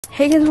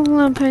Hey guys,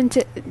 welcome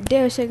to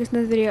today. I'll show you guys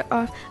another video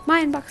of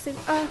my unboxing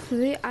of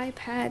the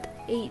iPad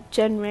 8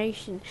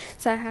 generation.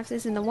 So I have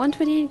this in the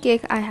 128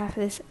 gig. I have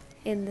this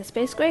in the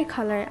space gray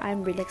color.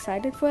 I'm really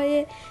excited for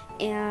it,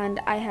 and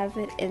I have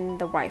it in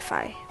the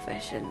Wi-Fi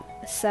version.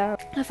 So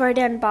I've already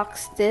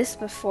unboxed this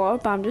before,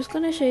 but I'm just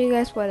gonna show you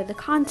guys what are the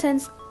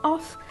contents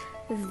of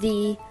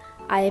the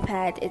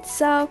iPad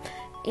itself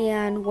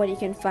and what you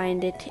can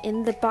find it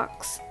in the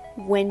box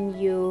when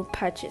you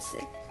purchase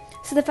it.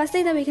 So the first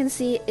thing that we can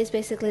see is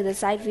basically the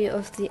side view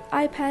of the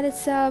iPad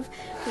itself.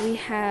 We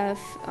have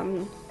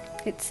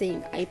it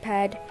saying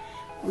iPad.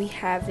 We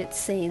have it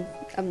saying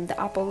the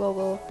Apple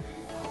logo.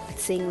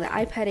 It's saying the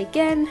iPad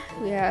again.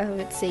 We have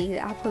it saying the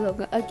Apple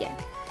logo again.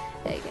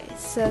 Okay,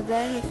 so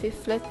then if we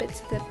flip it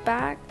to the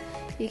back,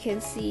 you can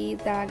see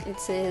that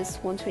it says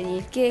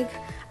 128 gig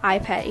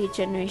iPad 8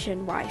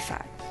 generation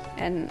Wi-Fi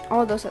and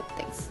all those other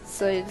things.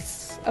 So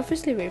it's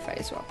officially verified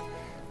as well.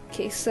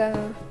 Okay,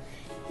 so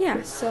yeah,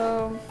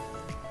 so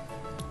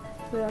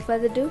without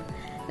further ado,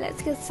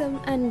 let's get some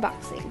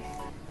unboxing.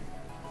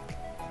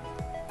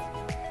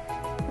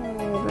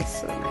 Oh,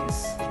 that's so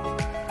nice.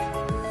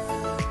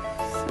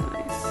 So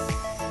nice.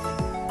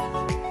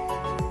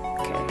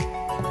 Okay,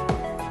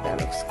 that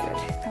looks good.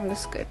 That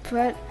looks good.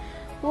 But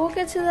we'll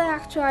get to the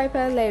actual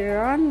iPad later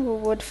on. We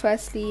would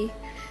firstly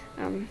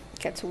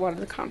get to one of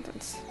the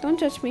contents. Don't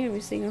judge me. I'm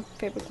using a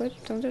paperclip.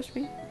 Don't judge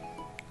me.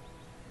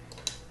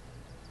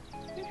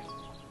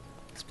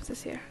 Let's put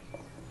this here.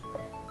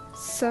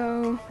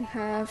 So we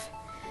have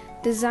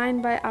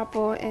designed by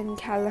Apple in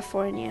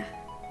California.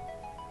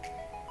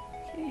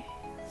 Okay,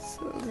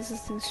 so this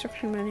is the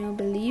instruction manual, I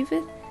believe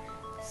it.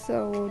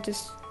 So we'll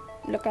just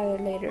look at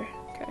it later.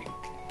 Okay,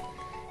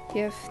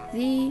 you have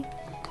the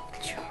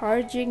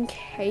charging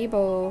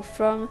cable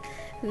from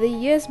the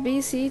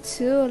USB-C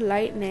to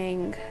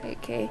Lightning.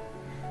 Okay,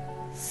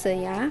 so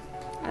yeah,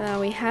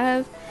 we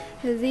have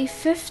the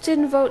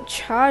 15-volt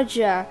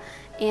charger.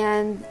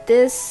 And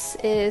this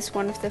is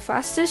one of the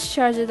fastest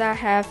chargers that I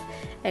have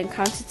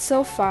encountered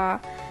so far.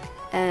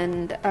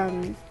 And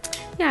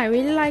yeah, I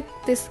really like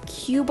this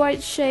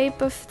cuboid shape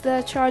of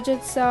the charger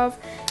itself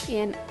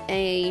and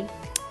a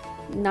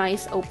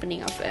nice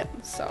opening of it.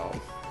 So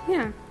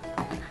yeah.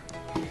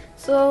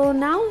 So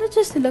now let's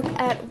just look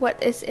at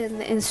what is in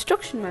the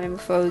instruction manual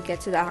before we get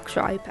to the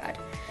actual iPad.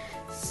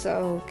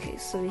 So okay,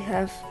 so we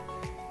have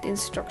the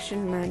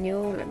instruction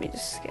manual. Let me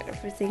just get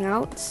everything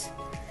out.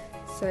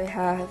 So I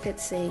have it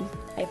saying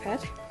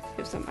iPad. We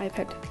have some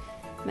iPad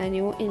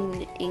manual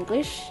in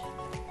English.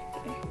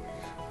 Okay.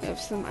 We have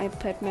some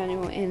iPad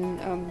manual in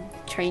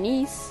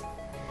Chinese.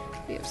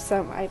 We have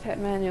some iPad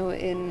manual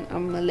in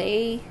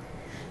Malay.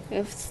 We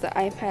have the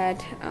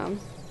iPad,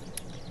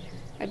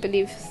 I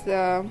believe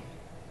the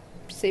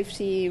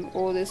safety,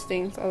 all these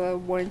things, all the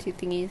warranty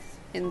thingies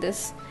in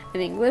this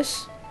in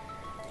English,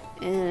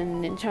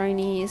 and in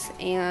Chinese,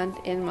 and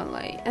in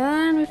Malay.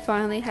 And we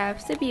finally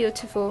have the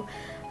beautiful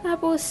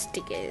Apple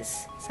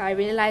stickers. So I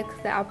really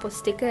like the Apple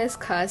stickers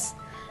because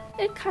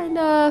it kind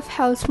of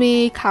helps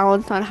me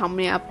count on how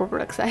many Apple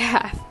products I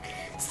have.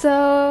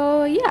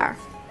 So yeah.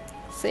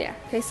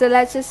 Okay, so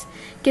let's just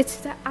get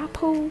to the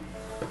Apple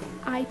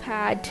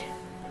iPad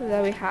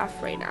that we have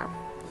right now.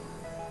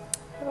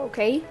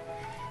 Okay,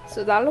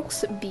 so that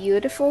looks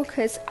beautiful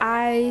because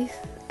I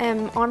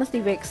am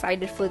honestly very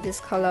excited for this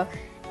color.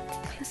 This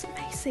color is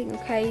amazing.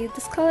 Okay,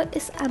 this color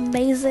is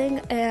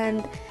amazing,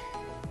 and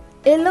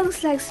it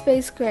looks like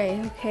space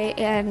gray, okay,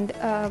 and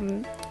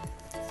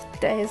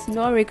there is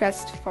no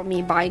regrets for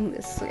me buying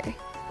this. Okay,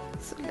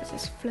 so let's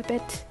just flip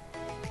it.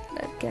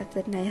 Let's get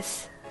the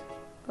nice.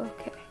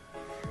 Okay,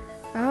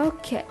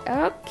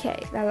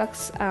 that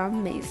looks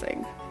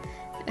amazing.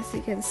 As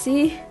you can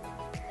see,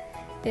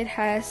 it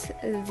has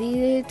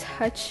the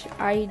Touch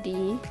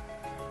ID.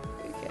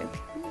 Okay,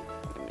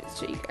 let me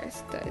show you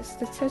guys. That is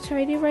the Touch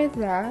ID right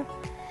there,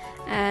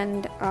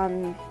 and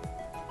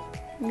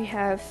we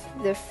have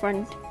the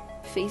front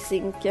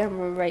facing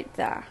camera right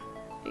there.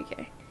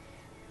 Okay,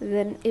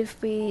 then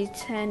if we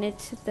turn it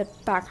to the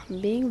back,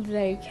 I'm being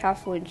very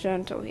careful and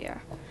gentle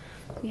here.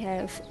 We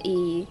have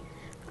a,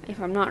 if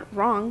I'm not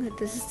wrong,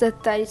 this is the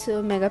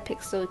 32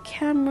 megapixel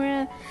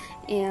camera,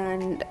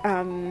 and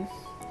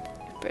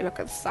if we look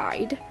at the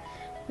side,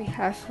 we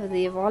have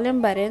the volume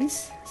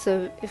buttons.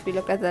 So if we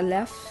look at the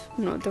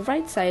the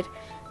right side,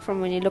 from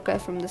when you look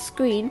at from the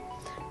screen,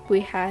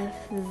 we have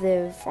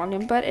the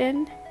volume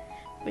button,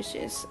 which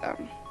is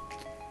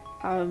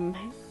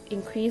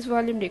increase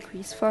volume,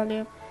 decrease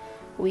volume.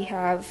 We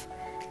have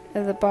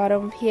at the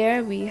bottom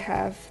here, we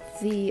have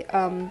the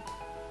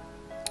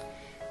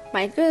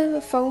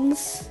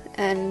microphones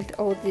and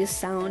all the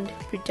sound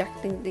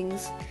projecting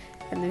things,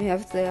 and then we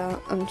have the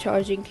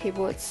charging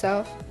cable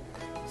itself.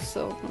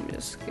 So let me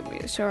just give me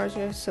a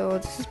charger. So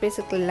this is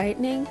basically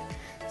Lightning.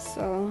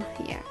 So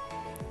yeah,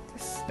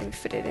 let me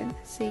fit it in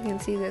so you can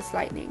see this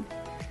Lightning.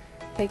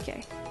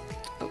 Okay,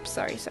 oops,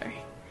 sorry.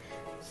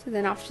 So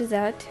then after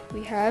that,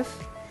 we have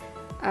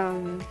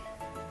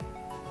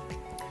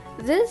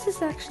this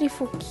is actually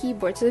for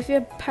keyboard. So if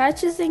you're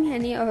purchasing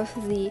any of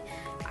the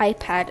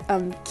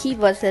iPad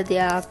keyboards that they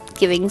are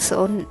giving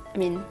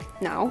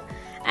now.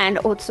 And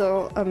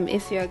also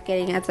if you're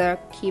getting other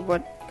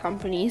keyboard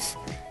companies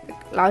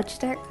like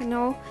Logitech and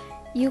all,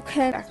 you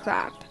can like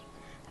that.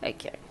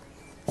 Okay,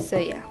 so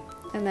yeah,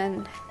 and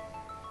then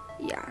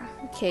yeah,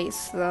 okay,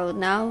 so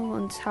now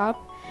on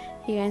top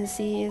you can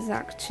see is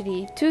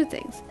actually two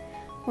things.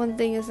 One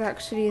thing is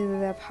actually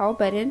the power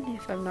button.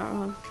 If I'm not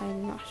wrong,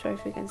 I'm not sure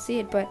if you can see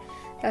it, but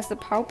that's the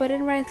power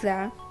button right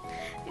there.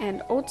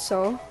 And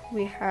also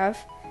we have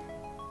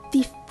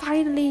the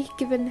finally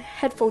given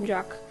headphone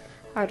jack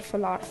out of a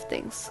lot of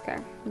things. Okay,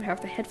 we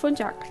have the headphone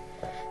jack,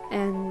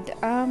 and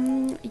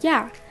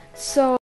yeah, so